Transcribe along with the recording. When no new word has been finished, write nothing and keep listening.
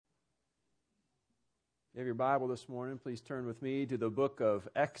you have your Bible this morning, please turn with me to the book of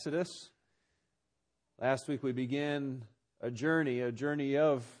Exodus. Last week we began a journey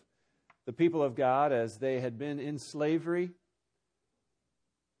of the people of God as they had been in slavery,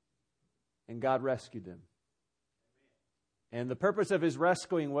 and God rescued them. And the purpose of His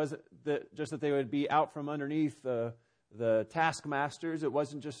rescuing was just that they would be out from underneath the taskmasters. It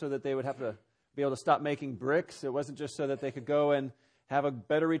wasn't just so that they would have to be able to stop making bricks. It wasn't just so that they could go and have a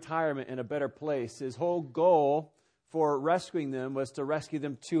better retirement in a better place. His whole goal for rescuing them was to rescue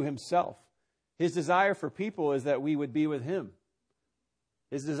them to Himself. His desire for people is that we would be with Him.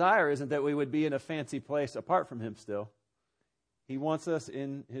 His desire isn't that we would be in a fancy place apart from Him still. He wants us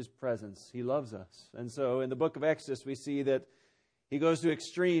in His presence. He loves us. And so in the book of Exodus, we see that He goes to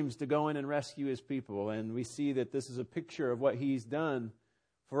extremes to go in and rescue His people. And we see that this is a picture of what He's done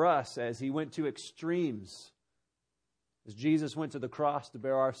for us as He went to extremes. As Jesus went to the cross to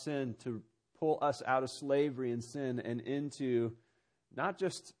bear our sin, to pull us out of slavery and sin and into not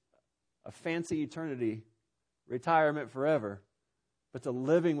just a fancy eternity, retirement forever, but to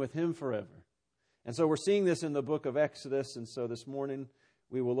living with Him forever. And so we're seeing this in the book of Exodus. And so this morning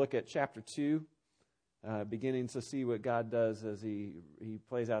we will look at chapter 2, beginning to see what God does as He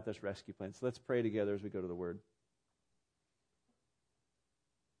plays out this rescue plan. So let's pray together as we go to the Word.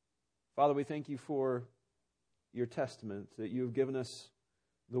 Father, we thank You for Your testament, that You have given us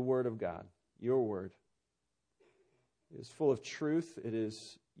the Word of God, Your Word. It is full of truth. It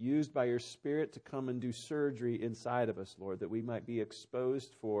is used by Your Spirit to come and do surgery inside of us, Lord, that we might be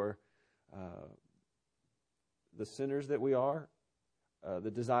exposed for the sinners that we are,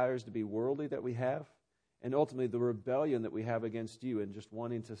 the desires to be worldly that we have, and ultimately the rebellion that we have against You and just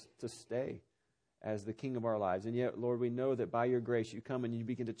wanting to stay as the King of our lives. And yet, Lord, we know that by Your grace You come and You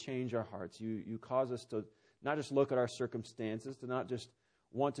begin to change our hearts. You cause us to not just look at our circumstances, to not just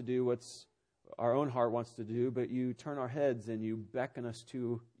want to do what's our own heart wants to do, but You turn our heads and You beckon us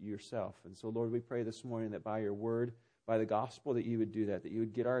to Yourself. And so, Lord, we pray this morning that by Your word, by the gospel, that You would do that You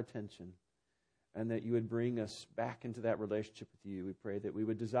would get our attention, and that You would bring us back into that relationship with You. We pray that we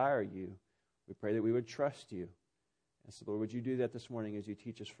would desire You. We pray that we would trust You. And so, Lord, would You do that this morning as You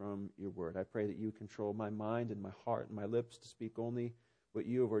teach us from Your word? I pray that You control my mind and my heart and my lips to speak only what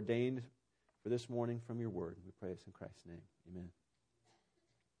You have ordained for this morning from Your word. We pray this in Christ's name. Amen.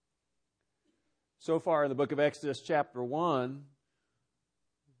 So far in the book of Exodus chapter 1,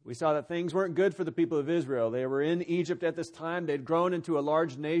 we saw that things weren't good for the people of Israel. They were in Egypt at this time. They'd grown into a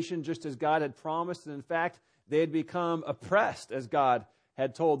large nation just as God had promised. And in fact, they had become oppressed as God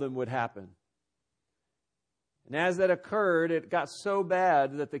had told them would happen. And as that occurred, it got so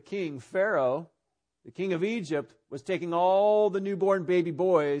bad that the king, Pharaoh, the king of Egypt, was taking all the newborn baby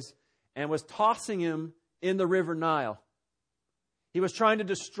boys and was tossing him in the river Nile. He was trying to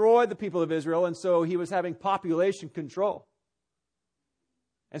destroy the people of Israel, and so he was having population control.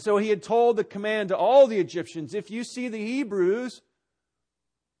 And so he had told the command to all the Egyptians, if you see the Hebrews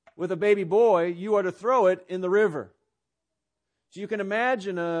with a baby boy, you are to throw it in the river. So you can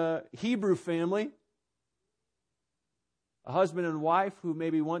imagine a Hebrew family, a husband and wife who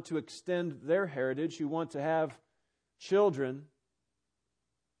maybe want to extend their heritage, who want to have children,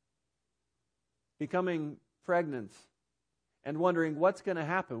 becoming pregnant and wondering what's going to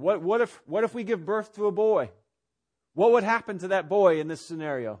happen. What if we give birth to a boy? What would happen to that boy in this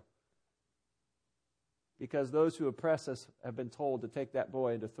scenario? Because those who oppress us have been told to take that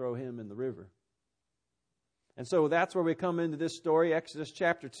boy and to throw him in the river. And so that's where we come into this story, Exodus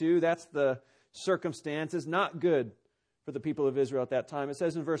chapter 2. That's the circumstances, not good for the people of Israel at that time. It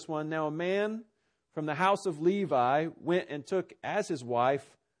says in verse 1, now a man from the house of Levi went and took as his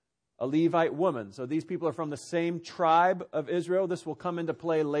wife a Levite woman. So these people are from the same tribe of Israel. This will come into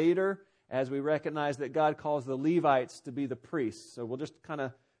play later as we recognize that God calls the Levites to be the priests. So we'll just kind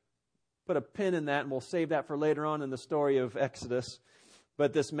of put a pin in that, and we'll save that for later on in the story of Exodus.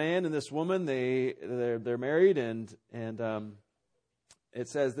 But this man and this woman, they're married, and it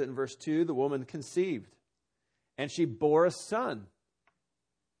says that in verse 2, the woman conceived, and she bore a son.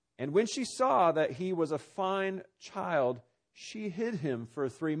 And when she saw that he was a fine child, she hid him for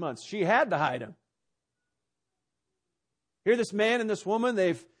 3 months. She had to hide him. Here, this man and this woman,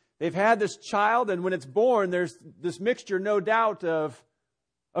 they've had this child, and when it's born, there's this mixture, no doubt, of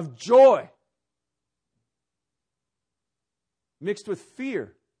joy mixed with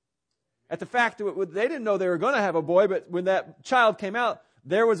fear at the fact that they didn't know they were going to have a boy, but when that child came out,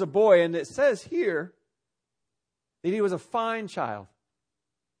 there was a boy, and it says here that he was a fine child.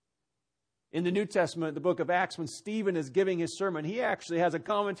 In the New Testament, the book of Acts, when Stephen is giving his sermon, he actually has a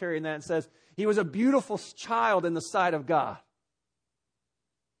commentary in that and says, he was a beautiful child in the sight of God.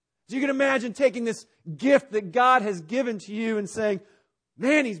 So you can imagine taking this gift that God has given to you and saying,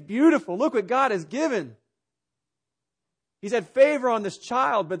 man, he's beautiful. Look what God has given. He's had favor on this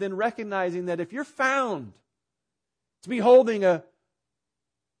child, but then recognizing that if you're found to be holding a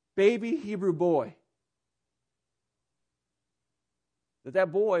baby Hebrew boy,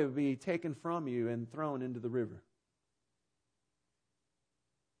 that boy would be taken from you and thrown into the river.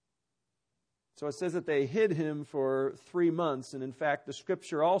 So it says that they hid him for 3 months. And in fact, the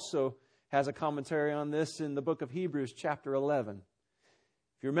Scripture also has a commentary on this in the book of Hebrews, chapter 11.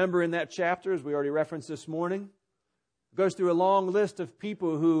 If you remember in that chapter, as we already referenced this morning, it goes through a long list of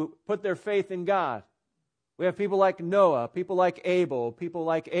people who put their faith in God. We have people like Noah, people like Abel, people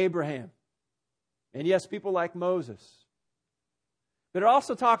like Abraham, and yes, people like Moses. But it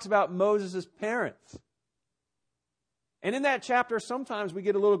also talks about Moses' parents. And in that chapter, sometimes we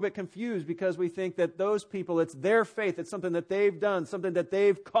get a little bit confused because we think that those people, it's their faith, it's something that they've done, something that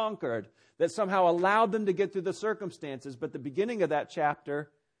they've conquered, that somehow allowed them to get through the circumstances. But the beginning of that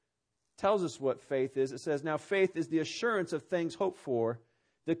chapter tells us what faith is. It says, now faith is the assurance of things hoped for,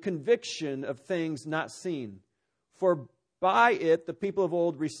 the conviction of things not seen. For by it the people of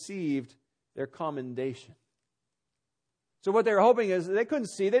old received their commendation. So what they were hoping is they couldn't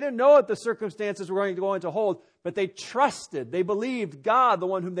see. They didn't know what the circumstances were going to hold, but they trusted. They believed God, the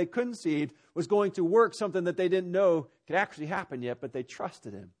one whom they couldn't see, was going to work something that they didn't know could actually happen yet, but they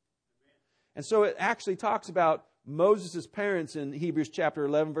trusted Him. And so it actually talks about Moses' parents in Hebrews chapter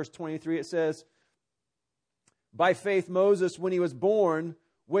 11, verse 23. It says, by faith Moses, when he was born,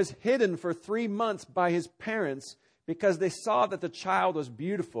 was hidden for 3 months by his parents because they saw that the child was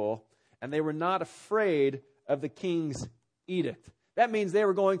beautiful and they were not afraid of the king's edict. That means they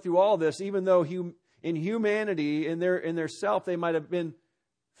were going through all this, even though in humanity, in their self, they might have been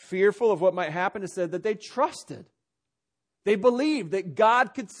fearful of what might happen. It said that they trusted. They believed that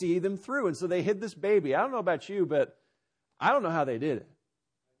God could see them through. And so they hid this baby. I don't know about you, but I don't know how they did it.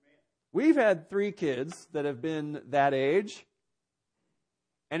 We've had 3 kids that have been that age.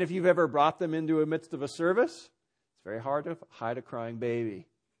 And if you've ever brought them into the midst of a service, it's very hard to hide a crying baby.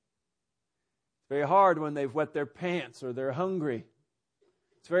 It's very hard when they've wet their pants or they're hungry.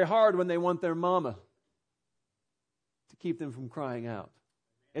 It's very hard when they want their mama to keep them from crying out.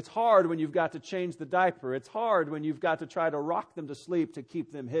 It's hard when you've got to change the diaper. It's hard when you've got to try to rock them to sleep to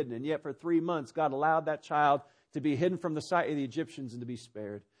keep them hidden. And yet for 3 months, God allowed that child to be hidden from the sight of the Egyptians and to be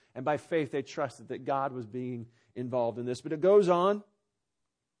spared. And by faith, they trusted that God was being involved in this. But it goes on.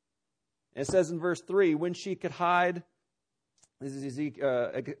 It says in verse 3, when she could hide, this is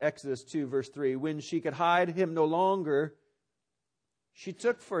Exodus 2, verse 3, when she could hide him no longer, she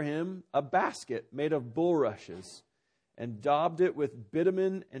took for him a basket made of bulrushes and daubed it with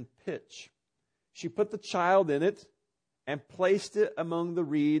bitumen and pitch. She put the child in it and placed it among the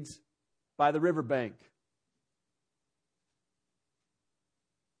reeds by the riverbank.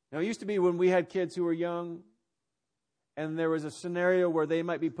 Now, it used to be when we had kids who were young and there was a scenario where they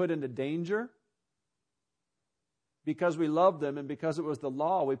might be put into danger, because we loved them and because it was the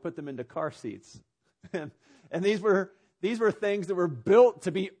law, we put them into car seats. and these were things that were built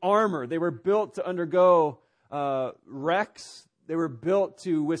to be armor. They were built to undergo wrecks. They were built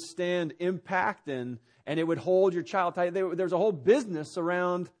to withstand impact, and it would hold your child tight. There's a whole business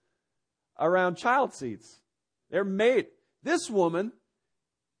around child seats. They're made. This woman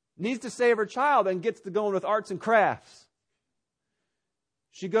needs to save her child and gets to going with arts and crafts.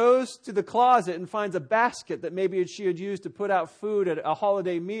 She goes to the closet and finds a basket that maybe she had used to put out food at a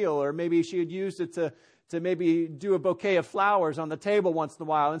holiday meal, or maybe she had used it to maybe do a bouquet of flowers on the table once in a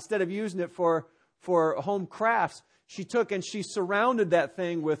while. Instead of using it for home crafts, she took and she surrounded that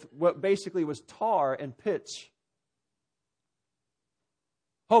thing with what basically was tar and pitch,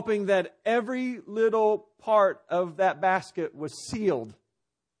 hoping that every little part of that basket was sealed.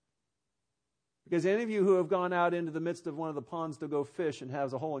 Because any of you who have gone out into the midst of one of the ponds to go fish and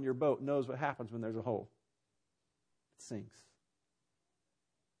has a hole in your boat knows what happens when there's a hole. It sinks.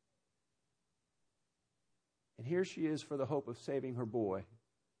 And here she is for the hope of saving her boy,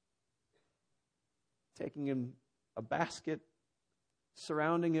 taking him a basket,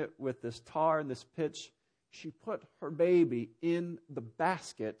 surrounding it with this tar and this pitch. She put her baby in the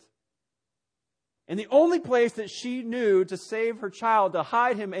basket. And the only place that she knew to save her child, to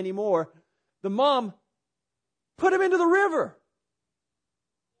hide him anymore, the mom put him into the river.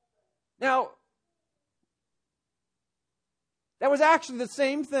 Now, that was actually the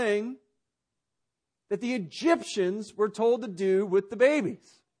same thing that the Egyptians were told to do with the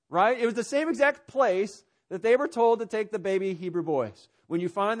babies, right? It was the same exact place that they were told to take the baby Hebrew boys. When you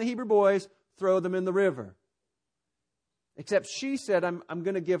find the Hebrew boys, throw them in the river. Except she said, I'm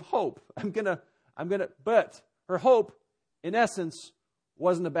going to give hope. But her hope, in essence,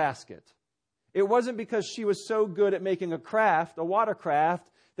 wasn't a basket. It wasn't because she was so good at making a watercraft,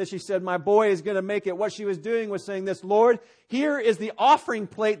 that she said, my boy is going to make it. What she was doing was saying this, Lord, here is the offering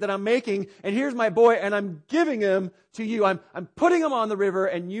plate that I'm making, and here's my boy, and I'm giving him to you. I'm putting him on the river,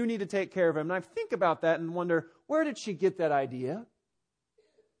 and you need to take care of him. And I think about that and wonder, where did she get that idea?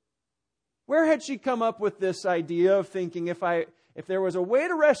 Where had she come up with this idea of thinking, if there was a way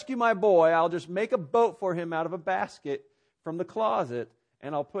to rescue my boy, I'll just make a boat for him out of a basket from the closet,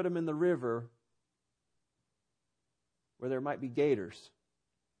 and I'll put him in the river where there might be gators.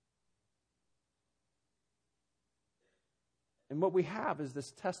 And what we have is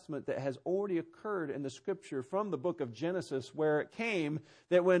this testament that has already occurred in the Scripture from the book of Genesis, where it came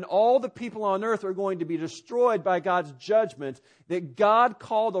that when all the people on earth are going to be destroyed by God's judgment, that God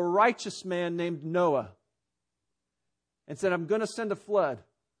called a righteous man named Noah and said, I'm going to send a flood,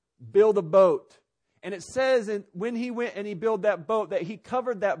 build a boat. And it says when he went and he built that boat, that he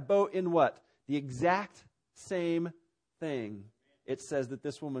covered that boat in what? The exact same thing. It says that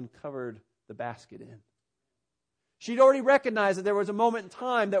this woman covered the basket in. She'd already recognized that there was a moment in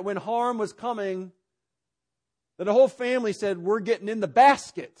time that when harm was coming, that the whole family said, we're getting in the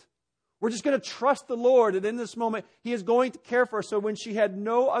basket. We're just going to trust the Lord. And in this moment, He is going to care for us. So when she had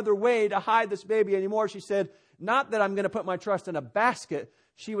no other way to hide this baby anymore, she said, not that I'm going to put my trust in a basket.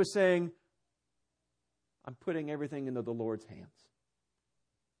 She was saying, I'm putting everything into the Lord's hands.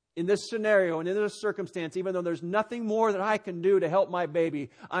 In this scenario and in this circumstance, even though there's nothing more that I can do to help my baby,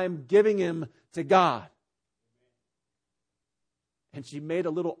 I'm giving him to God. And she made a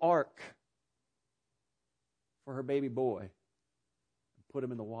little ark for her baby boy and put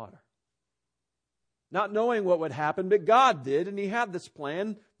him in the water. Not knowing what would happen, but God did, and He had this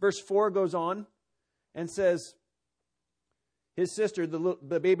plan. Verse 4 goes on and says, his sister,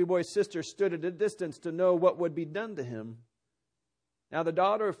 the baby boy's sister, stood at a distance to know what would be done to him. Now the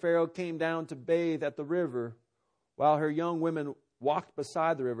daughter of Pharaoh came down to bathe at the river, while her young women walked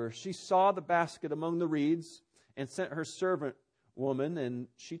beside the river. She saw the basket among the reeds and sent her servant woman, and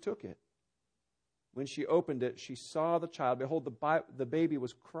she took it. When she opened it, she saw the child. Behold, the baby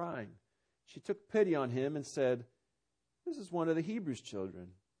was crying. She took pity on him and said, this is one of the Hebrews' children.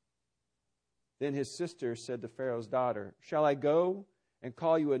 Then his sister said to Pharaoh's daughter, shall I go and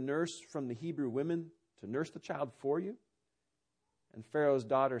call you a nurse from the Hebrew women to nurse the child for you? And Pharaoh's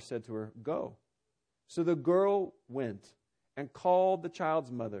daughter said to her, go. So the girl went and called the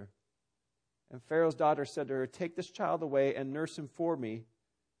child's mother. And Pharaoh's daughter said to her, take this child away and nurse him for me,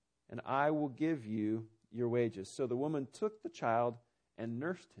 and I will give you your wages. So the woman took the child and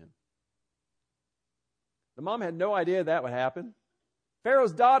nursed him. The mom had no idea that would happen.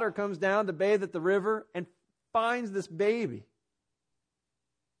 Pharaoh's daughter comes down to bathe at the river and finds this baby.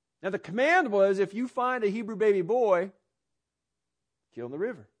 Now the command was, if you find a Hebrew baby boy, kill in the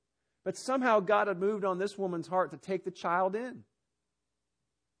river. But somehow God had moved on this woman's heart to take the child in.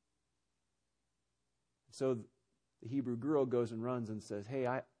 So the Hebrew girl goes and runs and says, hey,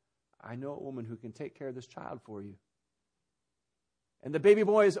 I know a woman who can take care of this child for you. And the baby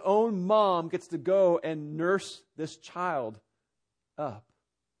boy's own mom gets to go and nurse this child up.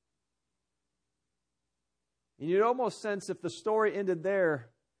 And you'd almost sense if the story ended there,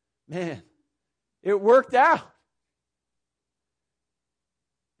 man, it worked out.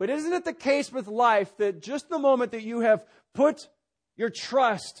 But isn't it the case with life that just the moment that you have put your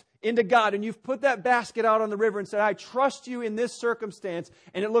trust into God and you've put that basket out on the river and said, I trust you in this circumstance,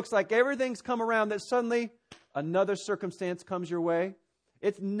 and it looks like everything's come around, that suddenly another circumstance comes your way?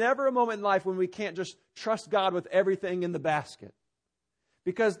 It's never a moment in life when we can't just trust God with everything in the basket.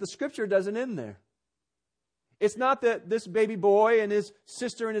 Because the Scripture doesn't end there. It's not that this baby boy and his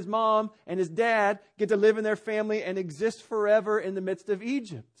sister and his mom and his dad get to live in their family and exist forever in the midst of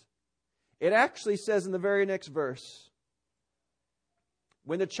Egypt. It actually says in the very next verse,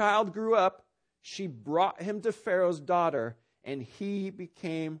 when the child grew up, she brought him to Pharaoh's daughter, and he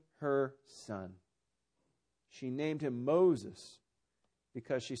became her son. She named him Moses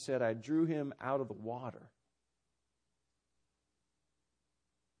because she said, I drew him out of the water.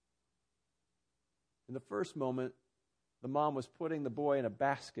 In the first moment, the mom was putting the boy in a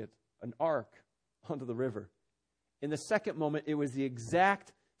basket, an ark, onto the river. In the second moment, it was the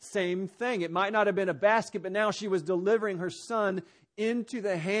exact same thing. It might not have been a basket, but now she was delivering her son into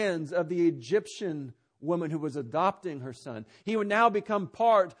the hands of the Egyptian woman who was adopting her son. He would now become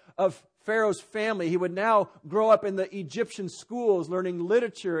part of Pharaoh's family. He would now grow up in the Egyptian schools, learning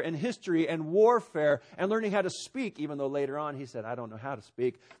literature and history and warfare and learning how to speak, even though later on he said, I don't know how to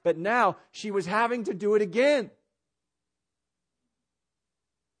speak. But now she was having to do it again.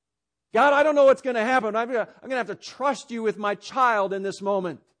 God, I don't know what's going to happen. I'm going to have to trust you with my child in this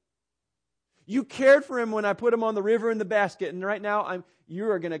moment. You cared for him when I put him on the river in the basket, and right now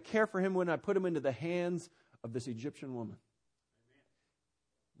you are going to care for him when I put him into the hands of this Egyptian woman.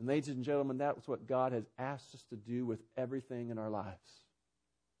 And ladies and gentlemen, that's what God has asked us to do with everything in our lives.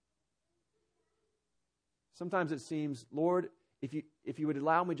 Sometimes it seems, Lord, if you would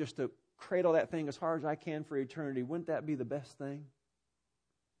allow me just to cradle that thing as hard as I can for eternity, wouldn't that be the best thing?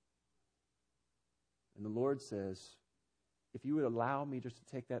 And the Lord says, if you would allow me just to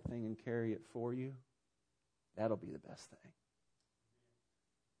take that thing and carry it for you, that'll be the best thing.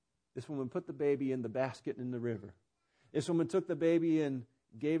 This woman put the baby in the basket in the river. This woman took the baby and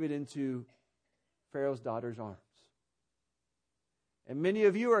gave it into Pharaoh's daughter's arms. And many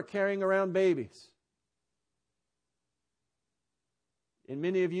of you are carrying around babies. And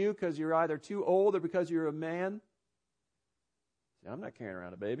many of you, because you're either too old or because you're a man, say, I'm not carrying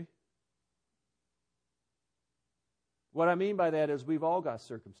around a baby. What I mean by that is we've all got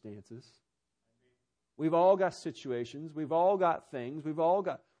circumstances. We've all got situations. We've all got things.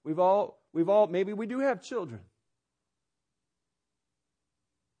 Maybe we do have children.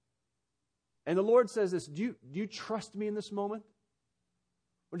 And the Lord says this, do you trust me in this moment?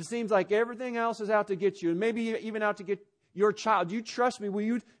 When it seems like everything else is out to get you, and maybe even out to get your child. Do you trust me? Will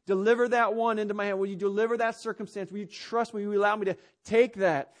you deliver that one into my hand? Will you deliver that circumstance? Will you trust me? Will you allow me to take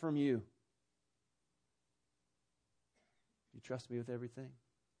that from you? You trust me with everything?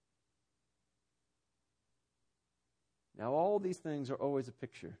 Now, all these things are always a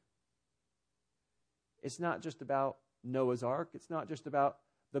picture. It's not just about Noah's Ark. It's not just about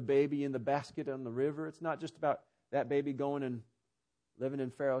the baby in the basket on the river. It's not just about that baby going and living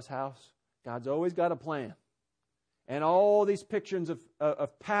in Pharaoh's house. God's always got a plan. And all these pictures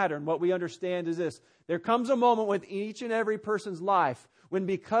of pattern, what we understand is this. There comes a moment with each and every person's life when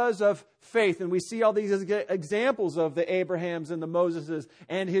because of faith, and we see all these examples of the Abrahams and the Moseses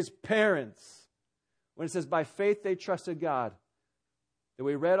and his parents, when it says by faith they trusted God, that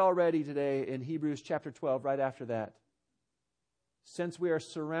we read already today in Hebrews chapter 12, right after that. Since we are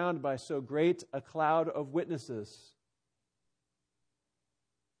surrounded by so great a cloud of witnesses,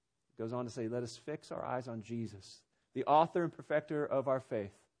 it goes on to say, let us fix our eyes on Jesus, the author and perfecter of our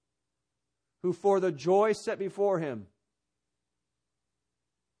faith, who for the joy set before him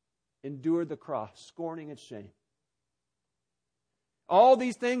endured the cross, scorning its shame. All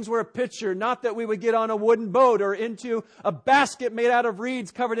these things were a picture, not that we would get on a wooden boat or into a basket made out of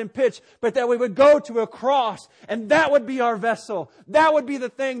reeds covered in pitch, but that we would go to a cross, and that would be our vessel. That would be the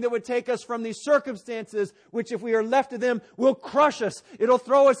thing that would take us from these circumstances, which if we are left to them, will crush us. It'll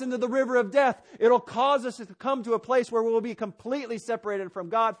throw us into the river of death. It'll cause us to come to a place where we will be completely separated from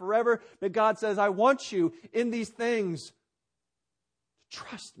God forever. But God says, I want you in these things to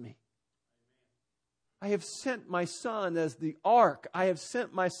trust me. I have sent my son as the ark. I have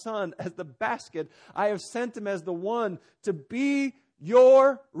sent my son as the basket. I have sent him as the one to be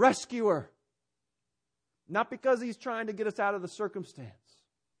your rescuer. Not because he's trying to get us out of the circumstance,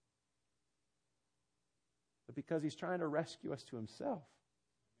 but because he's trying to rescue us to himself.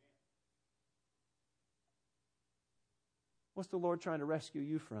 What's the Lord trying to rescue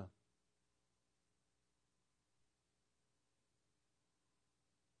you from?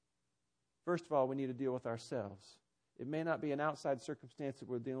 First of all, we need to deal with ourselves. It may not be an outside circumstance that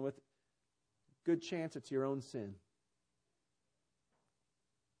we're dealing with. Good chance it's your own sin.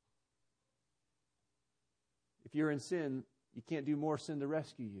 If you're in sin, you can't do more sin to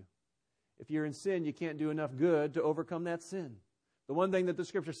rescue you. If you're in sin, you can't do enough good to overcome that sin. The one thing that the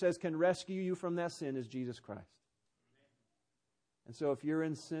Scripture says can rescue you from that sin is Jesus Christ. And so if you're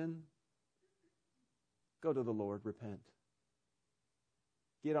in sin, go to the Lord, repent.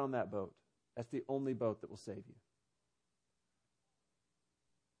 Get on that boat. That's the only boat that will save you.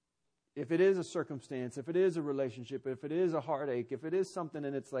 If it is a circumstance, if it is a relationship, if it is a heartache, if it is something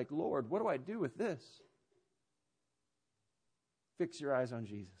and it's like, Lord, what do I do with this? Fix your eyes on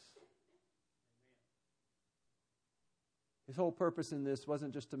Jesus. His whole purpose in this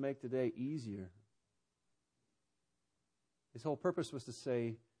wasn't just to make the day easier. His whole purpose was to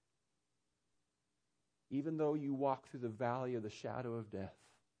say, even though you walk through the valley of the shadow of death,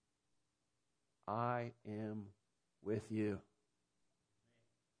 I am with you.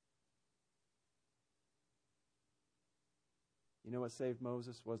 You know what saved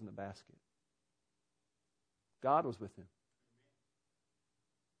Moses? Wasn't a basket. God was with him.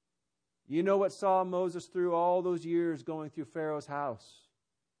 You know what saw Moses through all those years going through Pharaoh's house?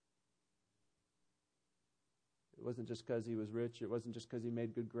 It wasn't just because he was rich. It wasn't just because he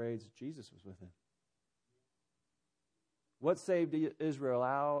made good grades. Jesus was with him. What saved Israel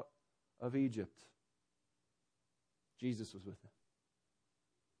out of Egypt, Jesus was with them.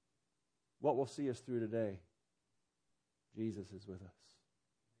 What will see us through today, Jesus is with us.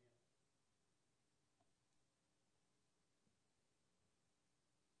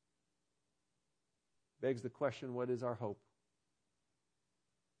 Begs the question, what is our hope?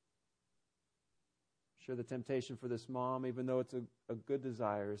 Sure, the temptation for this mom, even though it's a good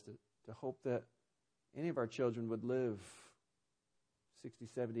desire, is to hope that any of our children would live 60,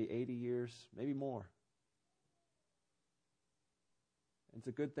 70, 80 years, maybe more. It's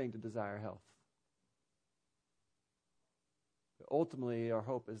a good thing to desire health. But ultimately, our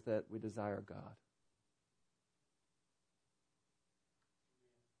hope is that we desire God.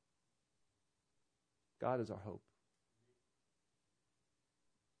 God is our hope.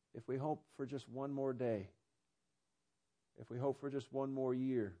 If we hope for just one more day, if we hope for just one more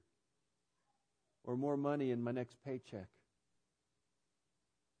year, or more money in my next paycheck,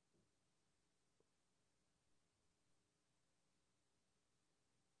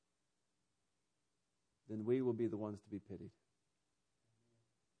 then we will be the ones to be pitied.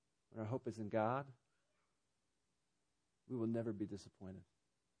 When our hope is in God, we will never be disappointed.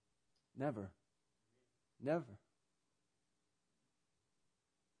 Never. Never.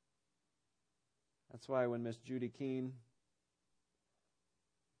 That's why when Miss Judy Keene,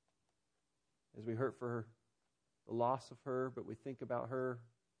 as we hurt for her, the loss of her, but we think about her,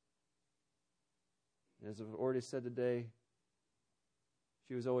 and as I've already said today,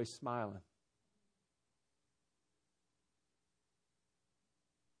 she was always smiling.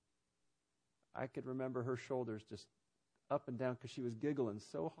 I could remember her shoulders just up and down because she was giggling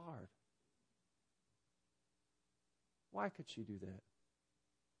so hard. Why could she do that?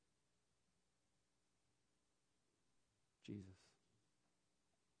 Jesus.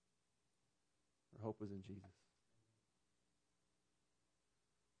 Her hope was in Jesus.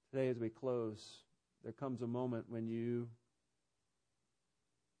 Today, as we close, there comes a moment when you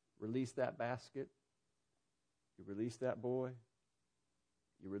release that basket, you release that boy,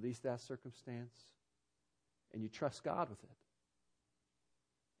 you release that circumstance, and you trust God with it.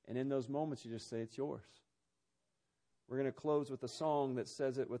 And in those moments, you just say, it's yours. We're going to close with a song that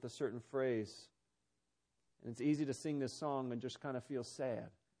says it with a certain phrase. And it's easy to sing this song and just kind of feel sad.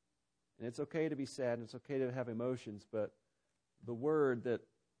 And it's okay to be sad, and it's okay to have emotions, but the word that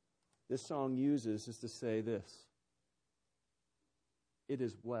this song uses is to say this: it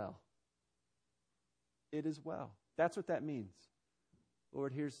is well. It is well. That's what that means.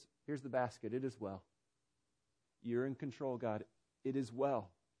 Lord, here's the basket. It is well. You're in control, God. It is well.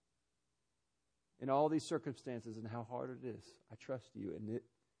 In all these circumstances and how hard it is, I trust you, and it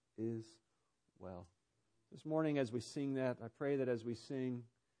is well. This morning as we sing that, I pray that as we sing,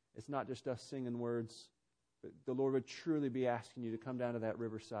 it's not just us singing words, but the Lord would truly be asking you to come down to that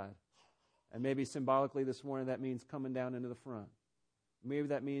riverside. And maybe symbolically this morning that means coming down into the front. Maybe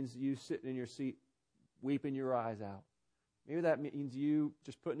that means you sitting in your seat, weeping your eyes out. Maybe that means you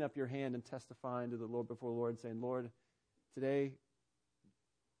just putting up your hand and testifying to the Lord before the Lord, saying, Lord, today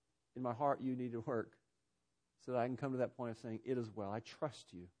in my heart you need to work so that I can come to that point of saying, it is well. I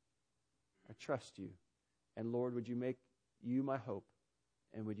trust you. I trust you. And Lord, would you make you my hope,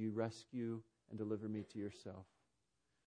 and would you rescue and deliver me to yourself?